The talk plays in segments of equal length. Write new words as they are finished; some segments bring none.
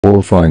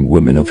Horrifying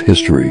Women of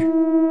History.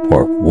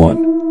 Part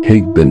 1.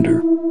 Kate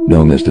Bender.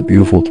 Known as the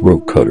Beautiful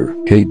Throat Cutter,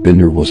 Kate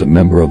Bender was a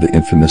member of the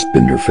infamous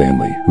Bender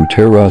family who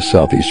terrorized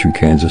southeastern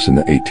Kansas in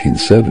the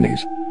 1870s.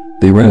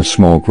 They ran a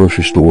small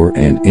grocery store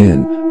and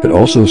inn that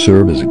also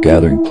served as a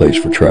gathering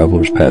place for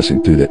travelers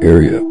passing through the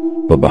area,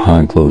 but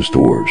behind closed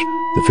doors,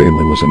 the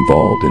family was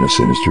involved in a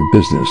sinister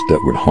business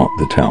that would haunt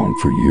the town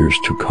for years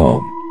to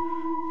come.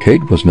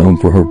 Kate was known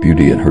for her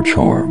beauty and her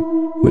charm,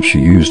 which she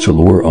used to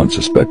lure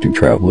unsuspecting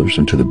travelers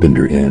into the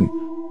Bender Inn.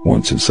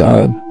 Once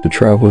inside, the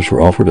travelers were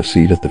offered a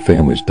seat at the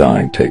family's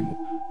dining table,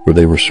 where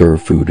they were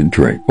served food and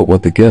drink. But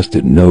what the guests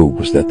didn't know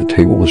was that the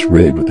table was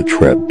rigged with a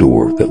trap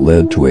door that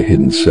led to a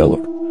hidden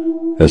cellar.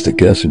 As the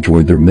guests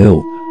enjoyed their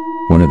meal,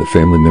 one of the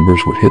family members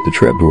would hit the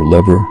trapdoor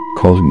lever,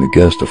 causing the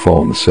guests to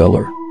fall in the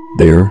cellar.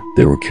 There,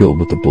 they were killed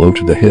with a blow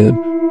to the head,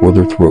 or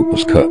their throat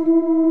was cut.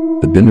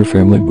 The Bender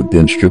family would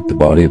then strip the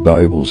body of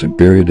valuables and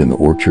bury it in the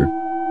orchard.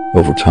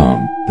 Over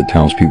time, the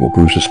townspeople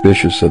grew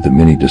suspicious of the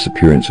many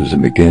disappearances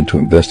and began to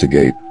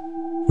investigate.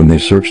 When they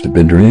searched the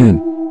Bender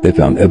Inn, they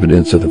found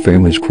evidence of the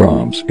family's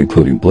crimes,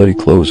 including bloody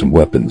clothes and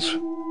weapons.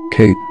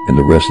 Kate and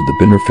the rest of the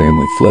Bender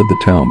family fled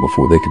the town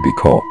before they could be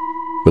caught,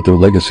 but their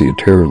legacy of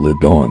terror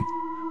lived on.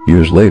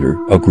 Years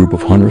later, a group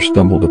of hunters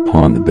stumbled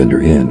upon the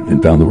Bender Inn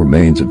and found the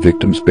remains of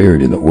victims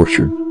buried in the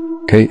orchard.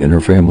 Kate and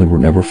her family were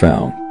never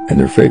found, and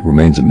their fate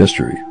remains a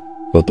mystery,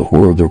 but the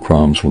horror of their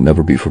crimes will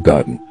never be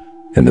forgotten,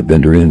 and the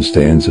Bender Inn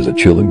stands as a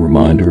chilling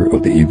reminder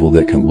of the evil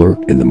that can lurk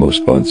in the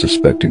most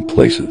unsuspecting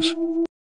places.